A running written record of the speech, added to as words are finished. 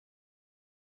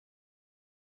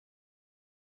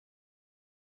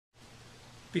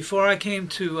Before I came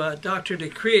to Dr.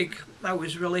 DeKriek, I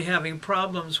was really having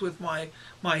problems with my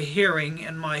hearing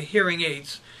and my hearing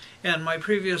aids. And my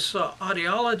previous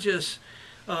audiologist,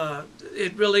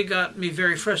 it really got me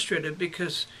very frustrated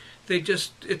because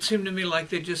it seemed to me like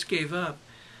they just gave up.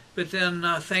 But then,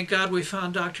 thank God we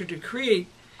found Dr. DeKriek,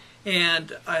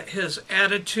 and his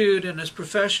attitude and his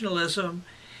professionalism,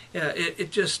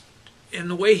 it just, in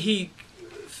the way he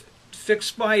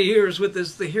fixed my ears with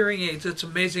the hearing aids, it's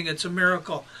amazing. It's a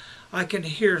miracle. I can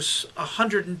hear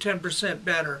 110%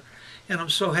 better, and I'm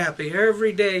so happy.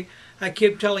 Every day I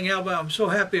keep telling Alba I'm so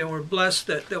happy, and we're blessed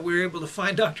that we were able to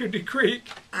find Dr. DeKriek.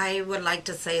 I would like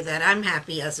to say that I'm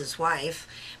happy as his wife,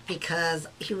 because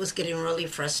he was getting really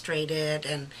frustrated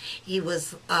and he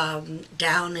was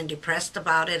down and depressed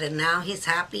about it, and now he's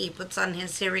happy. He puts on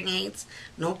his hearing aids,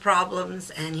 no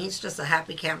problems, and he's just a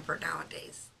happy camper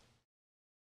nowadays.